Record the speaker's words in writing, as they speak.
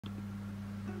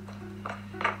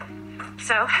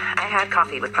So, I had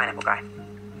coffee with Pineapple Guy,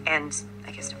 and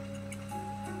I kissed him.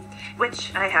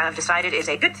 Which I have decided is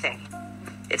a good thing.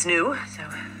 It's new, so...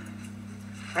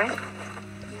 Right?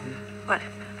 What?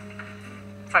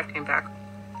 Five came back,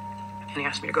 and he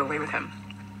asked me to go away with him.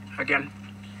 Again.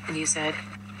 And you said?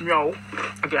 No.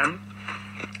 Again.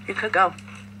 You could go.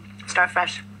 Start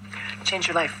fresh. Change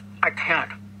your life. I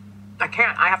can't.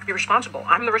 I have to be responsible.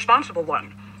 I'm the responsible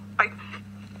one.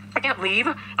 I can't leave.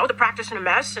 Oh, the practice in a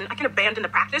mess, and I can abandon the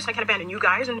practice. I can abandon you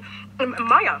guys, and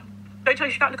Maya. Did I tell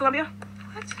you she got into Columbia?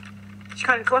 What? She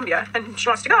got into Columbia, and she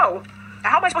wants to go.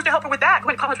 How am I supposed to help her with that?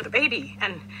 Going to college with a baby.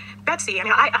 And Betsy, I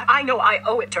mean, I know I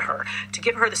owe it to her to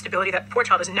give her the stability that poor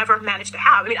child has never managed to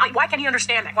have. I mean, why can't he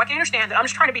understand that? Why can't he understand that I'm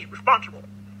just trying to be responsible?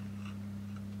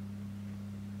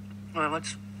 Well,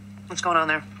 what's going on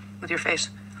there with your face?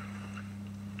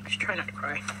 Just try not to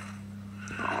cry.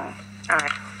 Oh, all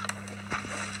right.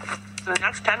 For the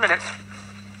next 10 minutes,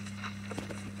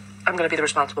 I'm going to be the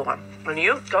responsible one. And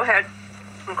you, go ahead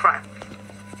and cry.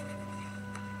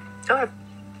 Go ahead.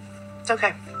 It's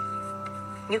okay.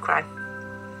 You cry.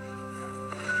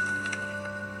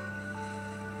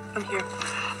 I'm here.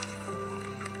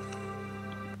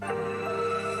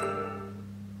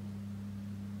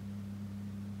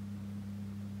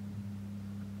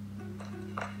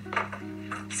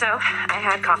 So, I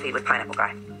had coffee with Pineapple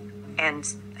Guy, and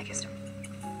I kissed him.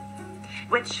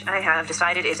 Which I have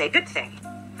decided is a good thing.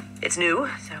 It's new,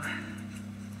 so...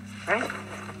 Right?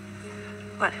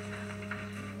 What?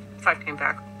 Five came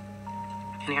back,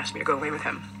 and he asked me to go away with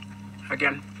him.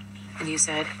 Again. And you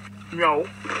said? No.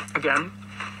 Again.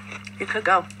 You could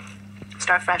go.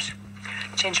 Start fresh.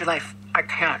 Change your life. I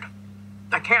can't.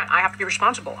 I have to be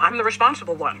responsible. I'm the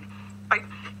responsible one. I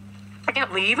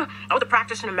can't leave. Oh, the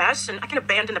practice in a mess, and I can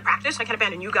abandon the practice. I can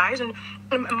abandon you guys, and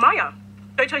Maya.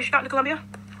 Did I tell you she got into Columbia?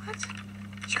 What?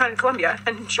 She got into Columbia,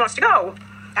 and she wants to go.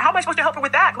 How am I supposed to help her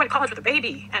with that? Going to college with a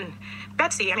baby. And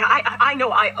Betsy, I mean, I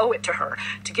know I owe it to her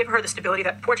to give her the stability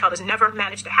that poor child has never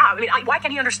managed to have. I mean, why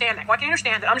can't he understand that? Why can't he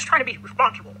understand that I'm just trying to be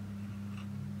responsible?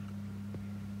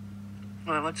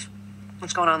 Well,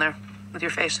 what's going on there with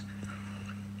your face?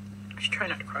 Just try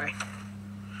not to cry.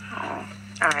 Oh,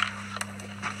 all right.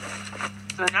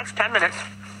 For the next 10 minutes,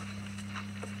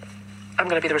 I'm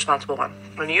going to be the responsible one.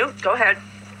 And you, go ahead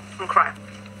and cry.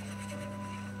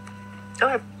 Go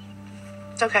ahead.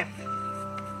 It's okay.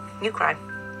 You cry.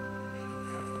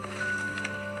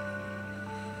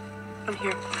 I'm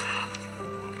here.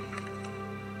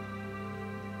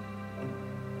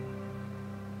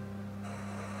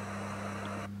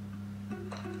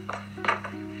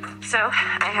 So,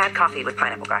 I had coffee with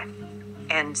Pineapple Guy,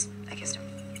 and I kissed him.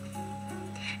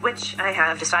 Which I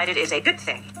have decided is a good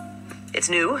thing. It's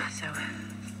new, so...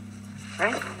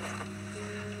 Right?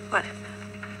 What?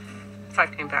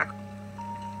 Five came back,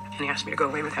 and he asked me to go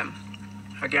away with him.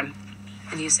 Again.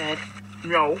 And you said?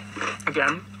 No.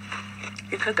 Again.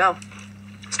 You could go.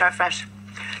 Start fresh.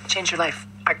 Change your life.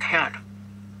 I can't.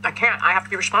 I have to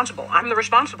be responsible. I'm the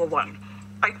responsible one.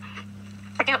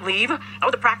 I can't leave. Oh,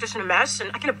 the practice in a mess,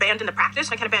 and I can abandon the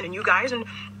practice. I can abandon you guys, and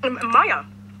Maya.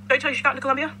 Did I tell you she got into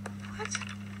Columbia? What?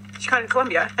 She got into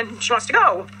Columbia, and she wants to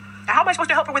go. How am I supposed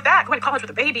to help her with that? Going to college with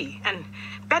a baby. And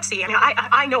Betsy, I mean,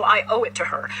 I know I owe it to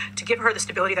her to give her the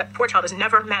stability that poor child has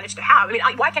never managed to have. I mean,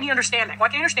 why can't he understand that? Why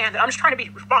can't he understand that I'm just trying to be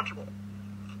responsible?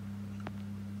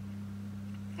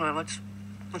 Well,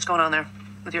 what's going on there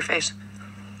with your face?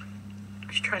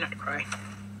 Just try not to cry.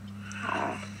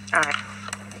 Oh, all right.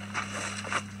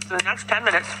 For the next 10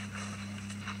 minutes,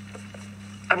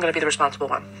 I'm going to be the responsible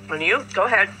one. And you, go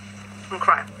ahead and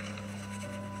cry.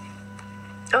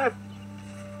 Go ahead.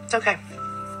 It's okay.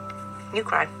 You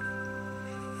cry.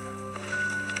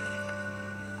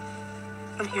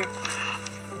 I'm here.